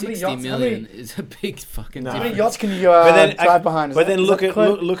many 60 yachts? million is a big fucking How difference. many yachts can you drive behind? But then look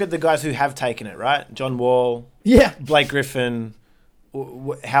at the guys who have taken it, right? John Wall, Blake Griffin.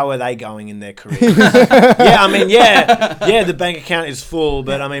 How are they going in their career? The bank account is full,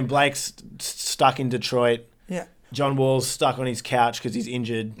 but I mean, Blake's stuck in Detroit. Yeah. John Wall's stuck on his couch because he's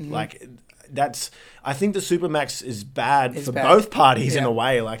injured. Mm-hmm. I think the Supermax is bad for both parties in a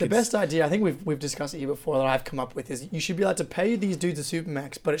way. Like the best idea, I think we've discussed it here before, that I've come up with is you should be able to pay these dudes a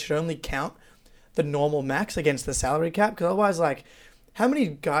Supermax, but it should only count the normal max against the salary cap, because otherwise, like, how many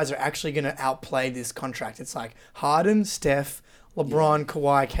guys are actually going to outplay this contract? It's like Harden, Steph, LeBron,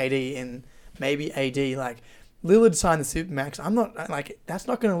 Kawhi, KD, and maybe AD. Like, Lillard signed the Supermax. I'm not like, that's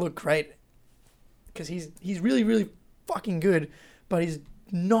not going to look great because he's really, really fucking good, but he's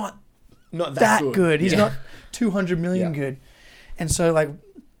not that good. He's not 200 million good. And so, like,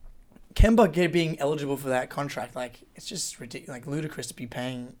 Kemba being eligible for that contract, like, it's just ridiculous, like, ludicrous to be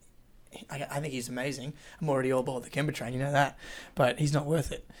paying. I think he's amazing. I'm already all aboard the Kemba train, you know that. But he's not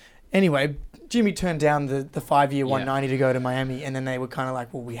worth it. Anyway, Jimmy turned down the 5-year 190 to go to Miami, and then they were kind of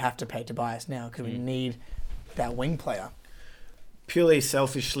like, well, we have to pay Tobias now because we need that wing player. Purely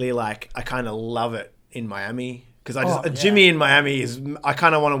selfishly, like, I kind of love it in Miami. Because Jimmy in Miami I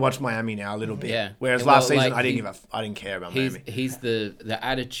kind of want to watch Miami now a little bit. Yeah. Whereas last season, I didn't care about Miami. He's the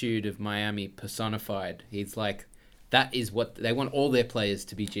attitude of Miami personified. He's like, that is what they want all their players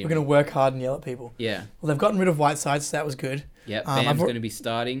to be. Jimmy. We're going to work hard and yell at people. Yeah. Well, they've gotten rid of Whiteside, so that was good. Yeah. Bam's going to be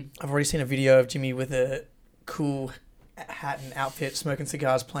starting. I've already seen a video of Jimmy with a cool hat and outfit, smoking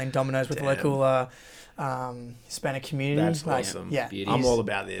cigars, playing dominoes with the local Hispanic community. That's awesome. Yeah, I'm all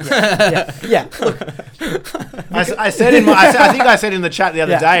about this. Yeah. Look, I think I said in the chat the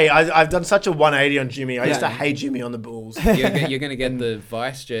other day, I've done such a 180 on Jimmy. I used to hate Jimmy on the Bulls. You're going to get the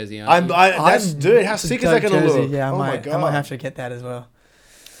Vice jersey, aren't you? Dude, how sick is that going to look? Yeah, my God. I might have to get that as well.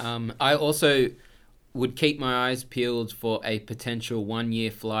 I also would keep my eyes peeled for a potential 1-year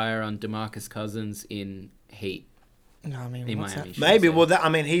flyer on DeMarcus Cousins in Heat. No, I mean, in what's Miami. that? Maybe. Well,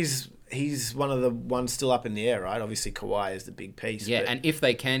 he's one of the ones still up in the air, right? Obviously, Kawhi is the big piece. Yeah, and if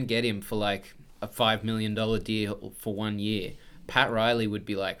they can get him for like a $5 million deal for 1 year, Pat Riley would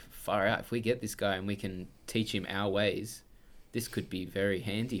be like, far out. If we get this guy and we can teach him our ways, this could be very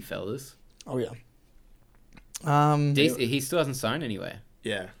handy, fellas. Oh, yeah. He still hasn't signed anywhere.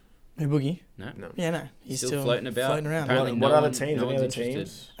 Yeah. Hey, Boogie? No. Yeah, no. He's still floating around. Apparently What other teams? Any other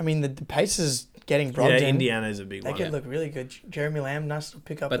teams? I mean, the Pacers getting Brogdon. Yeah, Indiana's a big one. They could look really good. Jeremy Lamb, nice to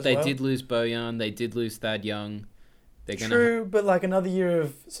pick up But as they well. did lose Bojan. They did lose Thad Young. They're True, but like another year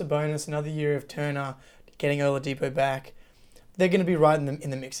of Sabonis, another year of Turner, getting Oladipo back. They're going to be right in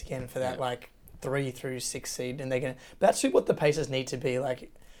the mix again for that, like 3 through 6 seed. And they're going to... That's what the Pacers need to be.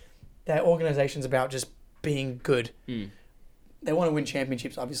 Like, their organization's about just being good. They want to win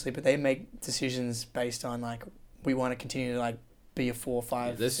championships, obviously, but they make decisions based on, like, we want to continue to, like, be a 4 or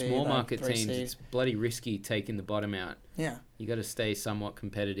 5 the seed, small like, market 3 teams, seed. it's bloody risky taking the bottom out. Yeah. You got to stay somewhat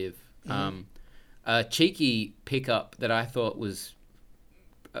competitive. A cheeky pickup that I thought was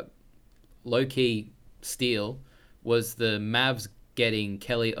a low-key steal was the Mavs getting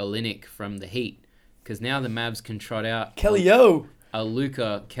Kelly Olynyk from the Heat, because now the Mavs can trot out a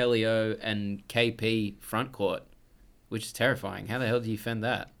Luka, Kelly O, and KP front court, which is terrifying. How the hell do you fend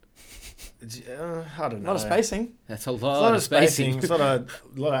that? I don't know. A lot of spacing. That's a lot of spacing. It's not a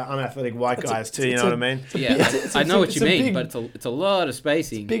lot of unathletic white guys too, you know what I mean? Yeah, I know what you mean, but it's a lot of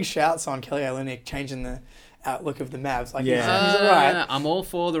spacing. Big shouts on Kelly Olynyk changing the outlook of the Mavs. Like, yeah. he's all right. I'm all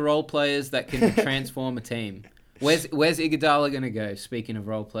for the role players that can transform a team. Where's Iguodala going to go? Speaking of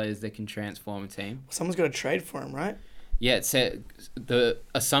role players that can transform a team. Someone's got to trade for him, right? Yeah, it said the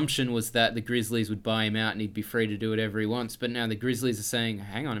assumption was that the Grizzlies would buy him out and he'd be free to do whatever he wants. But now the Grizzlies are saying,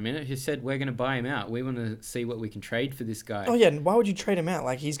 hang on a minute, who said we're going to buy him out? We want to see what we can trade for this guy. Oh, yeah. Why would you trade him out?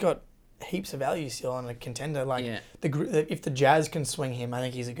 Like, he's got heaps of value still on a contender. Like, if the Jazz can swing him, I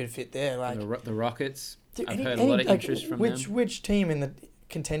think he's a good fit there. Like the Rockets, I've heard a lot of interest from them. Which team in the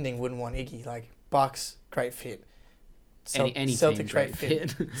contending wouldn't want Iggy? Like, Bucks, great fit. Any Celtic, great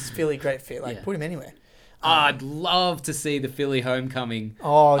fit. Philly, great fit. Like, put him anywhere. I'd love to see the Philly homecoming.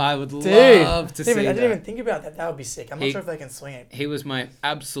 Oh, I would love to see that. I didn't even think about that. That would be sick. I'm not sure if they can swing it. He was my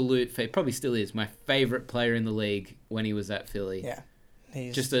absolute probably still is my favorite player in the league when he was at Philly. Yeah,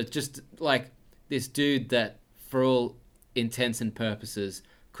 he's just like this dude that, for all intents and purposes,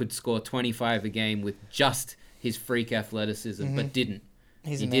 could score 25 a game with just his freak athleticism, but didn't.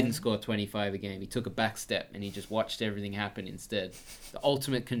 He didn't score 25 a game. He took a back step and he just watched everything happen instead. The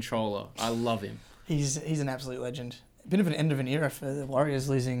ultimate controller. I love him. He's an absolute legend. A bit of an end of an era for the Warriors,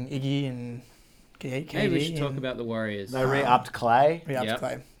 losing Iggy and KD. Maybe we should talk about the Warriors. They re-upped Clay. Re-upped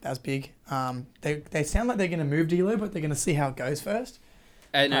Clay. That was big. They sound like they're going to move D'Lo, but they're going to see how it goes first.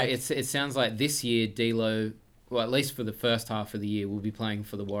 No, it sounds like this year D'Lo, well, at least for the first half of the year, will be playing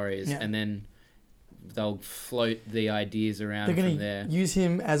for the Warriors, and then they'll float the ideas around from there. They're going to use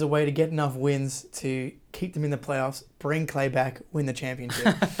him as a way to get enough wins to keep them in the playoffs, bring Clay back, win the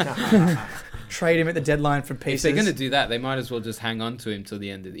championship. Trade him at the deadline for pieces. If they're going to do that, they might as well just hang on to him till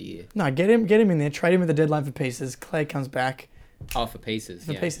the end of the year. No, get him in there, trade him at the deadline for pieces. Clay comes back. Oh, for pieces.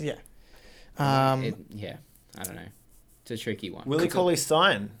 For pieces, yeah. I don't know. It's a tricky one. Willie Cauley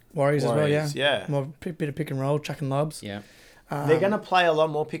Stein. Warriors as well, yeah. More bit of pick and roll, chuck and lobs. Yeah. They're going to play a lot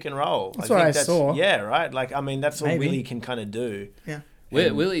more pick and roll. That's what I saw. Yeah, right? Like, I mean, that's all Willie can kind of do. Yeah.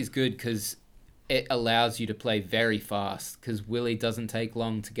 Willie's good because it allows you to play very fast because Willie doesn't take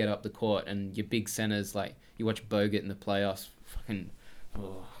long to get up the court, and your big centers, like, you watch Bogut in the playoffs, fucking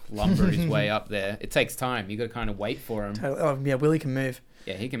lumber his way up there. It takes time. You got to kind of wait for him. Totally. Oh, yeah, Willie can move.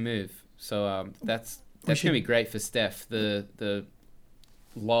 Yeah, he can move. So that's going to be great for Steph. The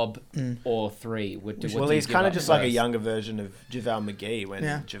lob or three. Well, he's kind of just like a younger version of JaVale McGee when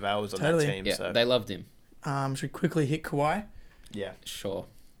JaVale was on that team. Yeah, so. They loved him. Should we quickly hit Kawhi? Yeah. Sure.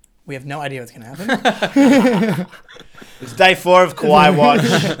 We have no idea what's going to happen. It's day 4 of Kawhi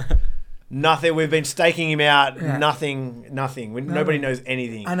watch. Nothing. We've been staking him out. Yeah. Nothing. Nobody knows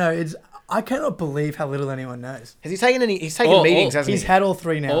anything. I know. I cannot believe how little anyone knows. Has he taken any? He's taken meetings, hasn't he? He's had all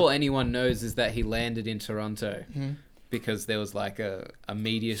 3 now. All anyone knows is that he landed in Toronto because there was like a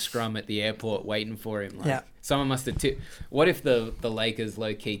media scrum at the airport waiting for him. Like, someone must have tipped. What if the Lakers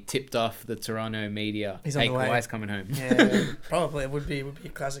low key tipped off the Toronto media? He's on the way. Kawhi's coming home. Yeah, probably it would be a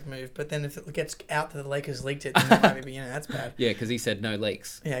classic move. But then if it gets out that the Lakers leaked it, then that might be, that's bad. Yeah, because he said no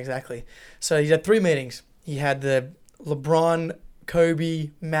leaks. Yeah, exactly. So he had 3 meetings. He had the LeBron,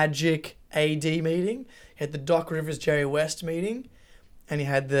 Kobe, Magic, AD meeting. He had the Doc Rivers, Jerry West meeting, and he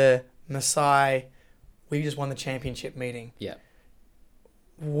had the Masai, we just won the championship meeting. Yeah.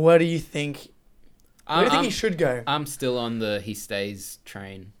 What do you think? Where do you think he should go? I'm still on the he stays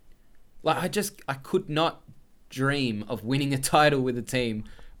train. Like, I could not dream of winning a title with a team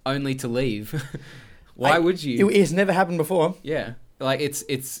only to leave. Why would you? It's never happened before. Yeah. Like,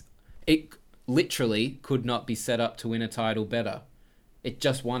 it literally could not be set up to win a title better. It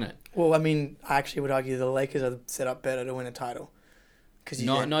just won it. Well, I mean, I actually would argue the Lakers are set up better to win a title.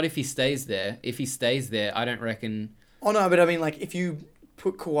 Not if he stays there. If he stays there, I don't reckon... Oh, no, but I mean, like, if you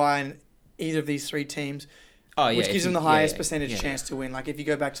put Kawhi in either of these 3 teams, which gives him the highest percentage chance to win. Like, if you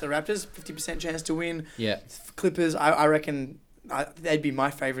go back to the Raptors, 50% chance to win. Yeah. Clippers, I reckon they'd be my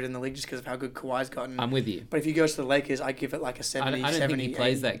favourite in the league just because of how good Kawhi's gotten. I'm with you. But if you go to the Lakers, I give it like a 70, I don't think he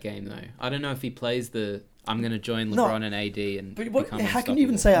plays that game, though. I don't know if he plays I'm going to join LeBron and AD and become how can you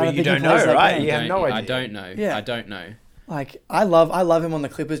even say I don't think he plays that right? game? You have no idea. I don't know. Yeah. I don't know. Like, I love him on the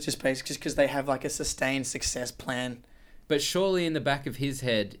Clippers just because they have like a sustained success plan. But surely in the back of his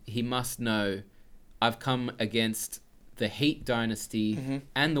head, he must know I've come against the Heat dynasty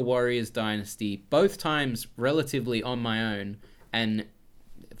and the Warriors dynasty, both times relatively on my own, and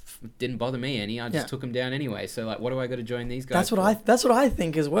didn't bother me any. I just took them down anyway. So, like, what do I got to join these guys? That's what I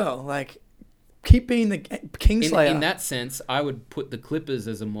think as well. Like, keep being the Kingslayer. In that sense, I would put the Clippers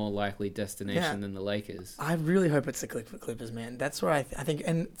as a more likely destination than the Lakers. I really hope it's the Clippers, man. That's where I think.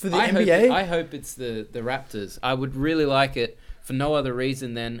 And for the NBA... I hope it's the Raptors. I would really like it for no other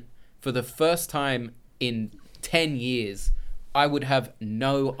reason than for the first time in 10 years, I would have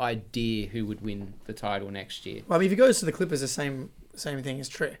no idea who would win the title next year. Well, I mean, if he goes to the Clippers, the same thing is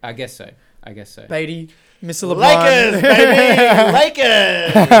true. I guess so. Beatty, Mr. LeBron. Lakers, baby!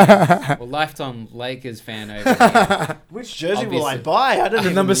 Lakers! Well, lifetime Lakers fan over here. Which jersey will I buy? I don't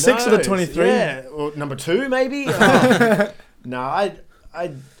even know. Number 6 or the 23? Yeah, or number 2 maybe? No,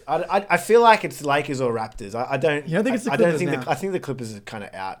 I feel like it's Lakers or Raptors. I don't. You don't think it's the Clippers now? I think the Clippers are kind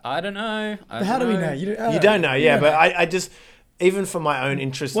of out. I don't know. How do we know? You don't know, yeah. But I just... Even for my own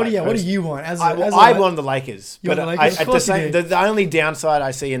interest, what do you want? I want the Lakers, but the only downside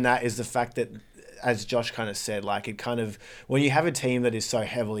I see in that is the fact that, as Josh kind of said, like it kind of when you have a team that is so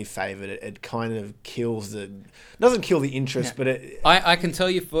heavily favored, it kind of doesn't kill the interest, but I can tell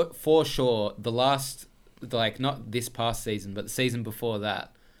you for sure the last, like, not this past season, but the season before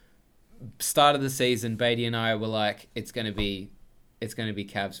that, start of the season, Beatty and I were like, it's gonna be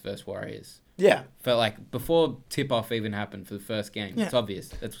Cavs versus Warriors. Yeah. But, like, before tip-off even happened for the first game, it's obvious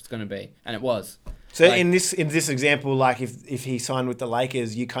that's what's going to be. And it was. So, like, in this example, like, if he signed with the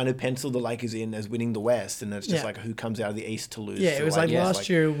Lakers, you kind of pencil the Lakers in as winning the West, and it's just like who comes out of the East to lose. Yeah, it was like last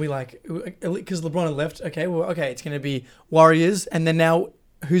year, because LeBron had left, it's going to be Warriors, and then now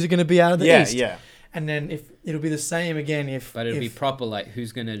who's it going to be out of the East? Yeah. And then if it'll be the same again But it'll be proper, like,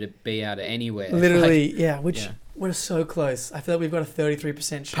 who's going to be out of anywhere. Literally, we're so close. I feel like we've got a 33%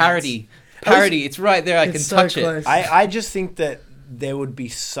 chance. Parity. It's right there. I can touch it. I just think that there would be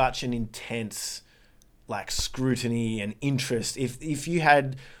such an intense, like, scrutiny and interest if you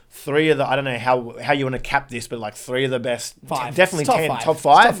had three of the, I don't know how you want to cap this, but like three of the best, definitely top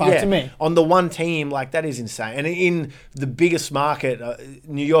five to me. On the one team, like that is insane. And in the biggest market,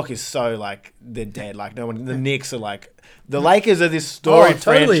 New York is so like they're dead. Like no one, the Knicks are like the Lakers are this storied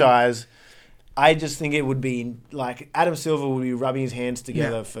franchise. I just think it would be like Adam Silver would be rubbing his hands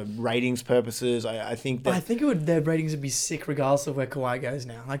together for ratings purposes. I think that. I think their ratings would be sick regardless of where Kawhi goes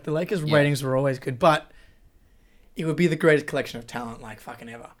now. Like the Lakers' ratings were always good, but it would be the greatest collection of talent like fucking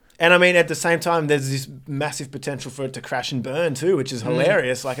ever. And I mean, at the same time, there's this massive potential for it to crash and burn too, which is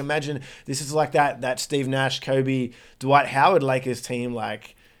hilarious. Like, imagine this is like that Steve Nash, Kobe, Dwight Howard Lakers team.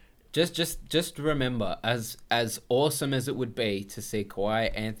 Like, just remember, as awesome as it would be to see Kawhi,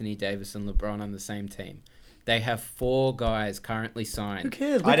 Anthony Davis, and LeBron on the same team, they have 4 guys currently signed. Who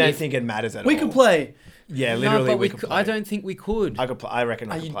cares? I don't think it matters at all. We could play. Yeah, literally, we could play. I don't think we could. I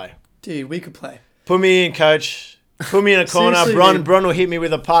reckon I could play. Dude, we could play. Put me in, coach. Put me in a corner. Bron will hit me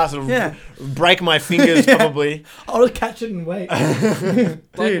with a pass. It'll break my fingers probably. I'll just catch it and wait.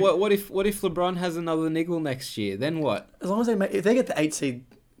 Like, what if LeBron has another niggle next year? Then what? As long as if they get the 8 seed,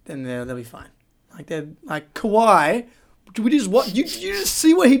 then they'll be fine. Like they're like Kawhi. You just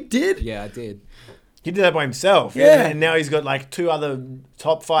see what he did? Yeah, I did. He did that by himself. Yeah. And now he's got like 2 other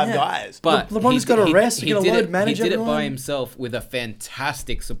top 5 guys. But LeBron's got a rest. He can load manage He did everyone. it by himself with a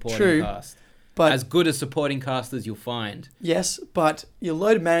fantastic supporting cast. But as good a supporting cast as you'll find. Yes, but you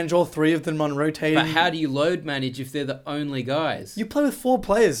load manage all 3 of them on rotating. But how do you load manage if they're the only guys? You play with 4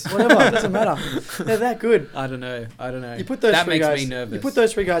 players. Whatever. It doesn't matter. They're that good. I don't know. You put those that 3 makes guys, me nervous. You put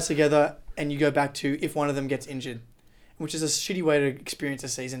those 3 guys together and you go back to if one of them gets injured, which is a shitty way to experience a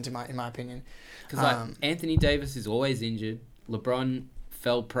season, in my opinion. Because Anthony Davis is always injured. LeBron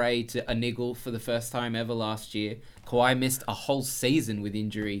fell prey to a niggle for the first time ever last year. Kawhi missed a whole season with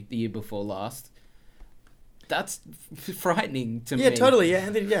injury the year before last. That's frightening to me. Yeah, totally. Yeah,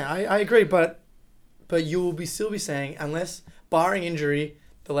 Anthony, I agree. But you will still be saying, unless, barring injury,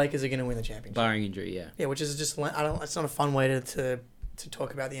 the Lakers are going to win the championship. Barring injury, yeah. Yeah, which is just, it's not a fun way to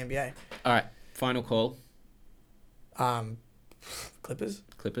talk about the NBA. All right, final call. Clippers.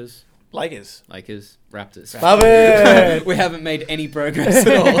 Lakers, Raptors. Love it. We haven't made any progress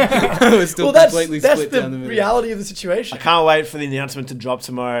at all. We're still completely split down the middle. That's the reality of the situation. I can't wait for the announcement to drop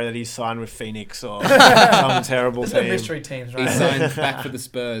tomorrow that he's signed with Phoenix or some terrible team. Mystery teams, right? He signed back for the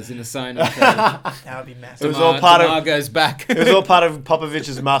Spurs in a sign-up trade. That would be massive. It was all part DeMar goes back. It was all part of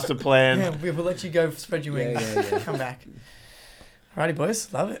Popovich's master plan. Yeah, we will let you go spread your wings. Yeah. Come back. Alrighty,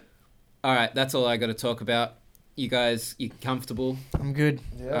 boys. Love it. All right, that's all I got to talk about. You guys, you comfortable? I'm good.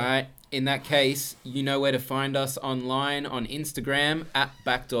 Yeah. All right. In that case, you know where to find us online on Instagram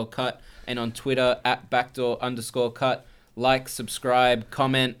 @BackdoorCut and on Twitter @Backdoor_cut. Like, subscribe,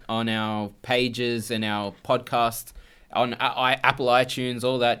 comment on our pages and our podcast on Apple iTunes,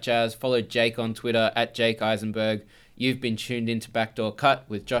 all that jazz. Follow Jake on Twitter @JakeEisenberg. You've been tuned into Backdoor Cut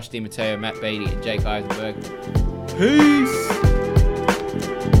with Josh DiMatteo, Matt Beatty, and Jake Eisenberg. Peace.